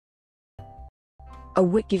a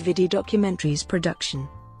WikiVidi documentaries production.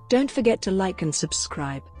 Don't forget to like and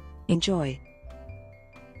subscribe. Enjoy.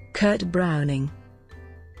 Kurt Browning.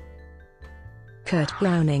 Kurt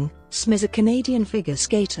Browning, SM is a Canadian figure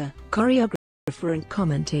skater, choreographer and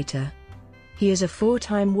commentator. He is a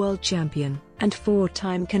 4-time world champion, and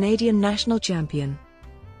 4-time Canadian national champion.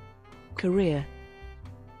 Career.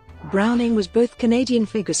 Browning was both Canadian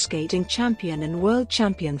figure skating champion and world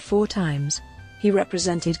champion 4 times. He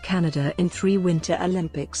represented Canada in 3 Winter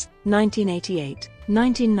Olympics, 1988,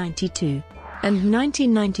 1992, and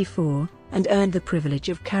 1994, and earned the privilege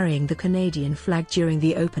of carrying the Canadian flag during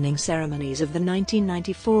the opening ceremonies of the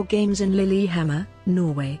 1994 Games in Lillehammer,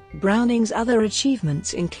 Norway. Browning's other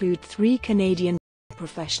achievements include 3 Canadian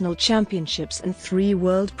Professional Championships and 3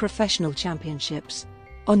 World Professional Championships.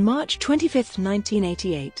 On March 25,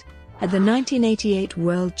 1988, at the 1988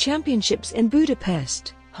 World Championships in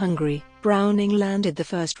Budapest, Hungary, Browning landed the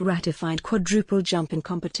first ratified quadruple jump in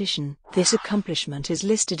competition. This accomplishment is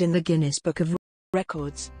listed in the Guinness Book of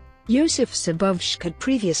Records. Josef Sabovsh had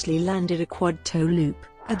previously landed a quad-toe loop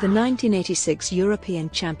at the 1986 European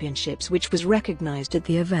Championships, which was recognized at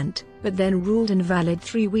the event, but then ruled invalid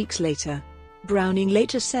 3 weeks later. Browning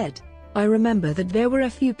later said, "I remember that there were a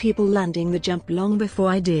few people landing the jump long before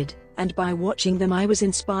I did, and by watching them I was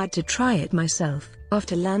inspired to try it myself.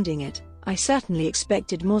 After landing it, I certainly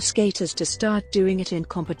expected more skaters to start doing it in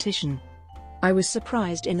competition. I was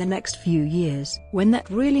surprised in the next few years when that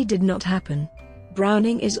really did not happen."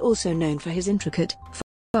 Browning is also known for his intricate,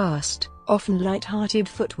 fast, often light-hearted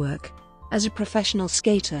footwork. As a professional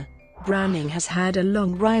skater, Browning has had a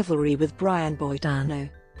long rivalry with Brian Boitano.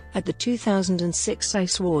 At the 2006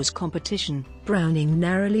 Ice Wars competition, Browning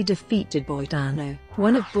narrowly defeated Boitano.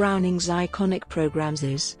 One of Browning's iconic programs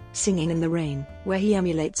is Singing in the Rain, where he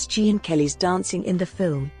emulates Gene Kelly's dancing in the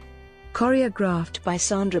film. Choreographed by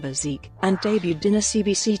Sandra Bazik and debuted in a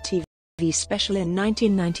CBC TV special in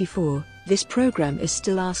 1994, this program is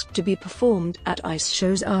still asked to be performed at ice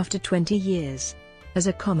shows after 20 years. As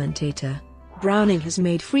a commentator, Browning has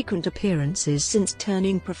made frequent appearances since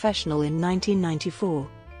turning professional in 1994.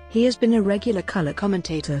 He has been a regular color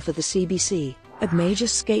commentator for the CBC at major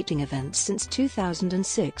skating events since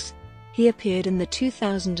 2006. He appeared in the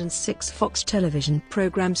 2006 Fox television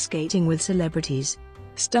program Skating with Celebrities.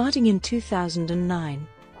 Starting in 2009,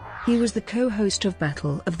 he was the co-host of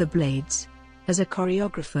Battle of the Blades. As a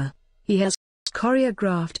choreographer, he has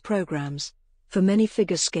choreographed programs for many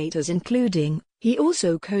figure skaters, including, he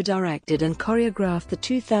also co-directed and choreographed the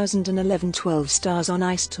 2011 12 Stars on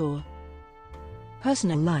Ice tour.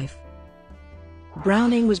 Personal life.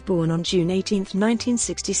 Browning was born on June 18,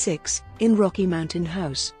 1966, in Rocky Mountain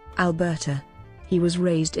House, Alberta. He was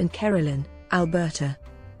raised in Carolyn, Alberta.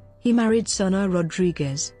 He married Sona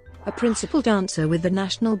Rodriguez, a principal dancer with the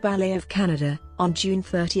National Ballet of Canada, on June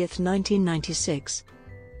 30, 1996.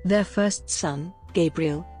 Their first son,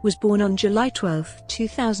 Gabriel, was born on July 12,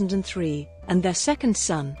 2003, and their second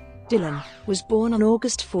son, Dylan, was born on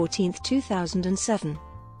August 14, 2007.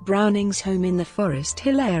 Browning's home in the Forest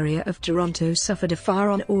Hill area of Toronto suffered a fire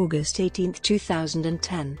on August 18,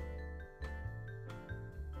 2010.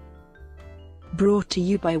 Brought to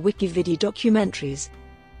you by WikiVidi Documentaries.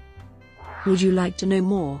 Would you like to know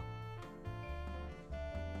more?